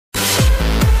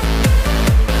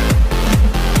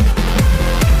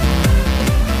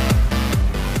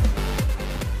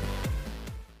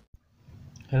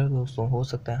दोस्तों, हो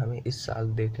सकता है हमें इस साल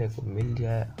देखने को मिल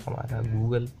जाए हमारा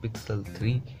गूगल पिक्सल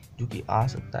 3 जो कि आ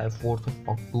सकता है 4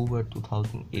 अक्टूबर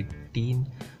 2018।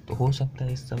 तो हो सकता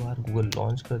है इस बार गूगल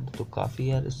लॉन्च कर दे। तो काफ़ी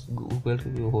यार इस गूगल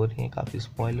रिव्यू हो रही हैं, काफ़ी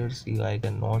स्पॉयलर्स की आएगा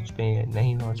नॉच पे या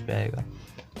नहीं नॉच पे आएगा।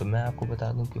 तो मैं आपको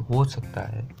बता दूं कि हो सकता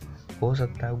है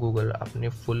गूगल अपने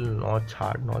फुल नॉच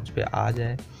हार्ड नॉच पे आ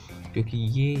जाए, क्योंकि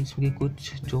ये इसमें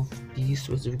कुछ जो की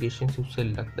स्पेसिफिकेशन उससे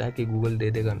लगता है कि गूगल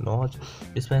दे देगा नॉच।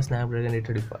 इसमें स्नैपड्रैगन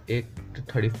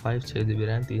 835 6GB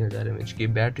रैम 3000 mAh की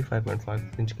बैटरी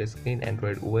 5.5 इंच का स्क्रीन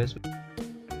एंड्रॉयड ओएस में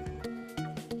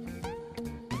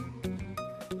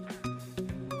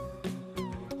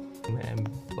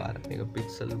 12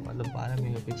 मेगापिक्सल, मतलब 12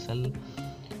 मेगापिक्सल।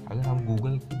 अगर हम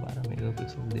गूगल की 12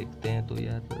 मेगापिक्सल देखते हैं तो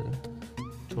यार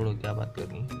छोड़ो, क्या बात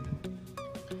करनी।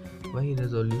 वही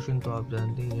रेजोल्यूशन तो आप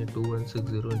जानते ही हैं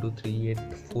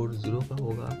 2160x3840 का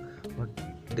होगा, और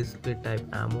डिस्प्ले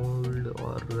टाइप एमोल्ड,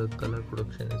 और कलर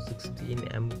प्रोडक्शन है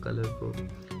 16 कलर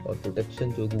और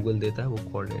प्रोटेक्शन जो गूगल देता है वो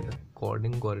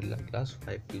कॉर्निंग गोरिल्ला ग्लास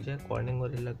 5 की है। कॉर्निंग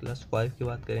गोरिल्ला ग्लास 5 की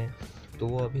बात करें तो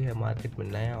वो अभी है मार्केट में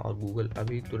नया, और गूगल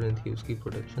अभी तुरंत ही उसकी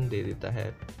प्रोटेक्शन दे देता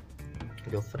है।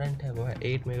 जो फ्रंट है वो है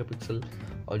 8 मेगापिक्सल,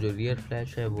 और जो रियर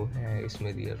फ्लैश है वो है,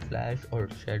 इसमें रियर फ्लैश और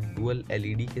शायद डुअल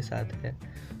एलईडी के साथ है।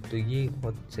 तो ये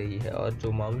बहुत सही है। और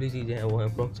जो मामूली चीज़ें हैं वो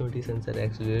है प्रॉक्सिमिटी सेंसर है,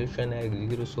 एक्सीलरेशन है,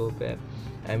 गिरोस्कोप है,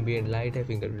 एम्बिएंट लाइट है,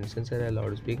 फिंगरप्रिंट सेंसर है,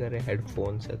 लाउड स्पीकर है,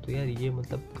 हेडफोन्स है। तो यार ये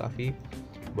मतलब काफ़ी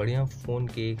बढ़िया फ़ोन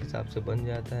के एक हिसाब से बन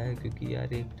जाता है, क्योंकि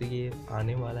यार एक तो ये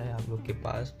आने वाला है आप लोग के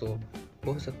पास। तो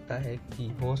हो सकता है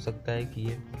कि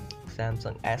ये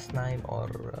सैमसंग S9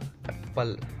 और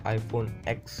एप्पल आईफोन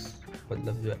X,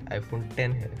 मतलब जो आईफोन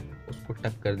 10 है उसको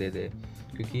टक्कर दे दे,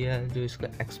 क्योंकि यार जो इसका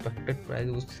एक्सपेक्टेड प्राइस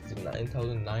वो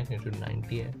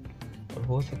 69,990 है, और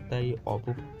हो सकता है ये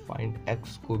ओप्पो फाइंड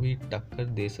X को भी टक्कर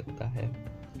दे सकता है।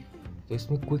 तो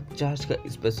इसमें क्विक चार्ज का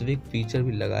स्पेसिफिक फीचर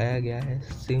भी लगाया गया है।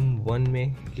 सिम 1 में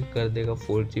ये कर देगा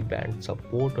 4G बैंड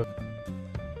सपोर्ट,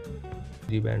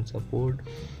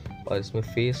 और इसमें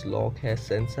फेस लॉक है,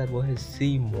 सेंसर वो है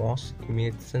CMOS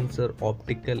image sensor,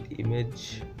 optical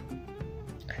image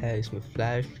है, इसमें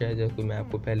फ्लैश है जो कि मैं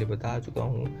आपको पहले बता चुका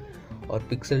हूँ, और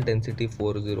पिक्सल डेंसिटी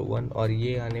 401, और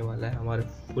ये आने वाला है हमारे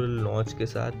फुल नॉच के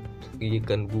साथ। ये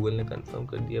गूगल ने कंफर्म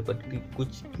कर दिया, पर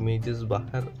कुछ इमेजेस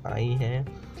बाहर आई हैं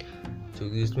जो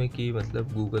जिसमें कि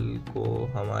मतलब गूगल को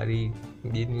हमारी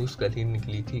ये न्यूज़ कल ही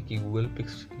निकली थी कि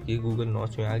गूगल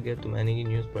नॉच में आ गया। तो मैंने ये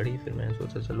न्यूज़ पढ़ी, फिर मैंने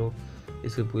सोचा चलो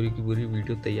इसकी पूरी की पूरी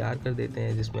वीडियो तैयार कर देते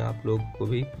हैं, जिसमें आप लोग को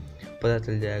भी पता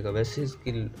चल जाएगा। वैसे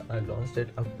इसकी लॉन्च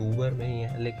डेट अक्टूबर में ही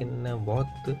है, लेकिन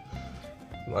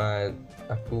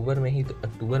अक्टूबर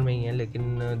में ही है,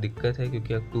 लेकिन दिक्कत है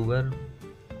क्योंकि अक्टूबर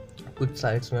कुछ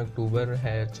साइट्स में अक्टूबर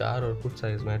है 4 और कुछ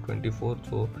साइट्स में 24।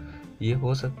 तो ये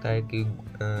हो सकता है कि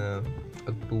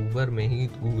अक्टूबर में ही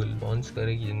गूगल लॉन्च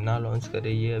करे या ना लॉन्च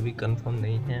करे, ये अभी कंफर्म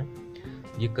नहीं है।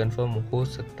 ये कंफर्म हो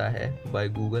सकता है बाय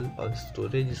गूगल। और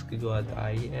स्टोरेज इसकी जो आज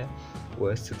आई है वो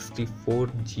है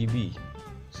 64 GB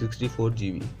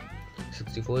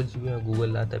में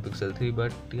गूगल लाता है पिक्सल 3,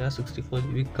 बट यहाँ 64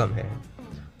 GB कम है।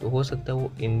 तो हो सकता है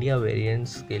वो इंडिया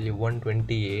वेरिएंट्स के लिए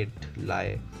 128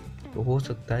 लाए। तो हो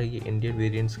सकता है ये इंडियन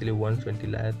वेरिएंट्स के लिए 120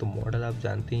 लाए। तो मॉडल आप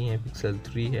जानते ही हैं पिक्सल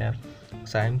 3 है।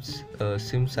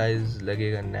 सिम साइज़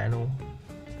लगेगा नैनो,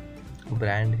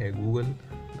 ब्रांड है गूगल,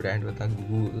 ब्रांड बता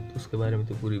गूगल, तो उसके बारे में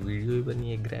तो पूरी वीडियो ही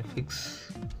बनी है।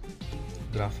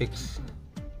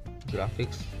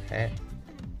 ग्राफिक्स है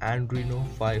एंड्रीनो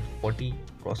 540,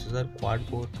 processor quad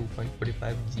core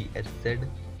 2.45 GHz,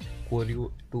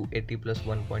 chorio 280 +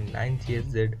 1.9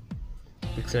 GHz,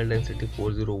 pixel density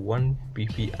 401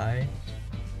 ppi,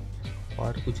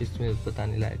 और कुछ इसमें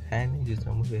बताने लायक है नहीं।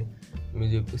 जितना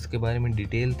मुझे इसके बारे में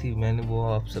डिटेल थी मैंने वो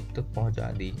आप सब तक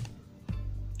पहुंचा दी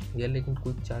या। लेकिन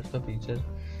कुछ चार्ज का फीचर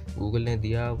गूगल ने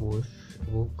दिया वो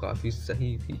काफ़ी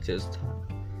सही फीचर्स था,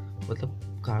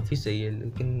 मतलब काफ़ी सही है।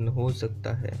 लेकिन हो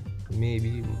सकता है may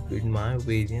be in my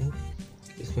opinion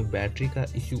इसमें बैटरी का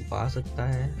इशू आ सकता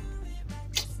है,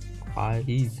 आ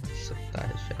ही सकता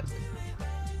है शायद।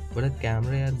 बड़ा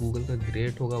कैमरा यार गूगल का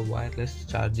ग्रेट होगा। वायरलेस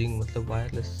चार्जिंग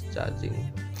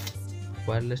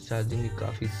भी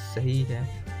काफ़ी सही है।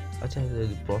 अच्छा,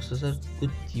 प्रोसेसर कुछ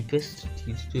चीपेस्ट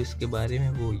चीज़ जो इसके बारे में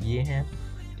वो ये हैं,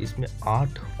 इसमें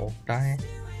 8 ऑक्टा है,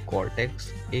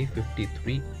 कॉर्टेक्स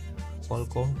A53,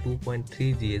 क्वालकॉम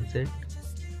 2.3 GHz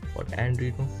और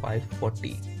एंड्रीनो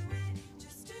 540।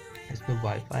 इसमें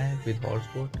वाईफाई है विद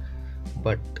हॉटस्पॉट,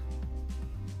 बट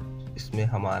इसमें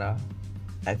हमारा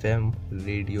FM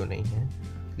रेडियो नहीं है।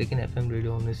 लेकिन FM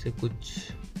रेडियो होने से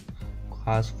कुछ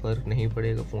ख़ास फ़र्क नहीं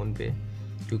पड़ेगा फ़ोन पे,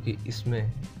 क्योंकि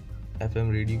इसमें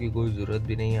FM रेडियो की कोई ज़रूरत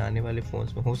भी नहीं है। आने वाले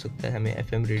फ़ोन्स में हो सकता है हमें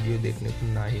FM रेडियो देखने को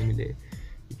ना ही मिले,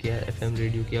 क्या FM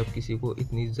रेडियो की अब किसी को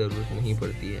इतनी ज़रूरत नहीं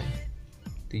पड़ती है।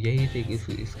 तो यही थे कि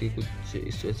इसके कुछ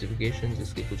स्पेसिफिकेशंस,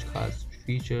 इसके कुछ खास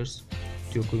फीचर्स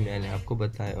जो कि मैंने आपको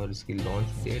बताया, और इसकी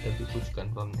लॉन्च डेट अभी कुछ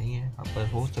कंफर्म नहीं है, पर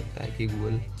हो सकता है कि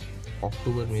गूगल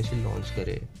अक्टूबर में इसे लॉन्च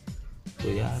करे। तो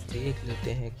यार देख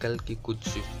लेते हैं कल की कुछ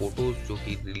फ़ोटोज़ जो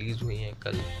कि रिलीज़ हुई हैं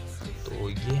कल। तो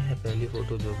ये है पहली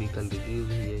फ़ोटो जो कि कल रिलीज़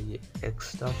हुई है, ये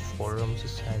एक्स्ट्रा फोरम से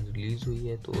शायद रिलीज़ हुई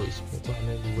है। तो इसमें तो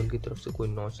हमें गूगल की तरफ से कोई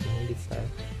नॉच नहीं दिखता है,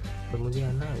 पर मुझे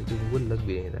है ना ये गूगल लग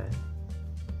भी नहीं रहा है।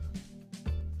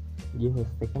 ये है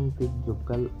सेकंड पिक जो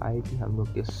कल आई थी हम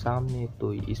लोग के सामने।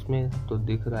 तो इसमें तो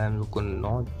दिख रहा है हम लोग को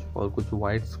नॉच और कुछ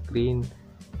वाइट स्क्रीन,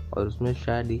 और उसमें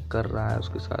शायद ही कर रहा है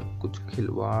उसके साथ कुछ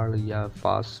खिलवाड़ या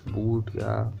फास्ट बूट,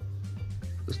 या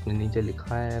उसने नीचे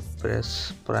लिखा है प्रेस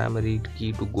प्राइमरी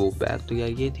की टू गो बैक। तो यार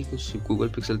ये थी कुछ गूगल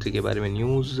पिक्सल 3 के बारे में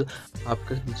न्यूज़। आप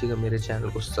कर दीजिएगा मेरे चैनल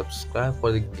को subscribe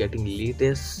for getting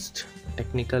latest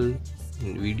technical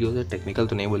videos है। टेक्निकल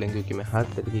तो नहीं बोलेंगे क्योंकि मैं हर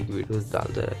तरीके की वीडियोज़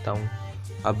डालता रहता हूँ,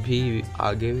 अभी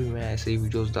आगे भी मैं ऐसे ही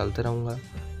वीडियोज़ डालता रहूँगा।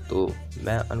 तो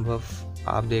मैं अनुभव,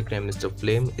 आप देख रहे हैं mister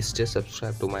flame. Stay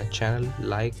subscribe to my channel,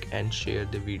 like and share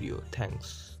the video.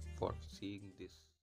 Thanks for seeing.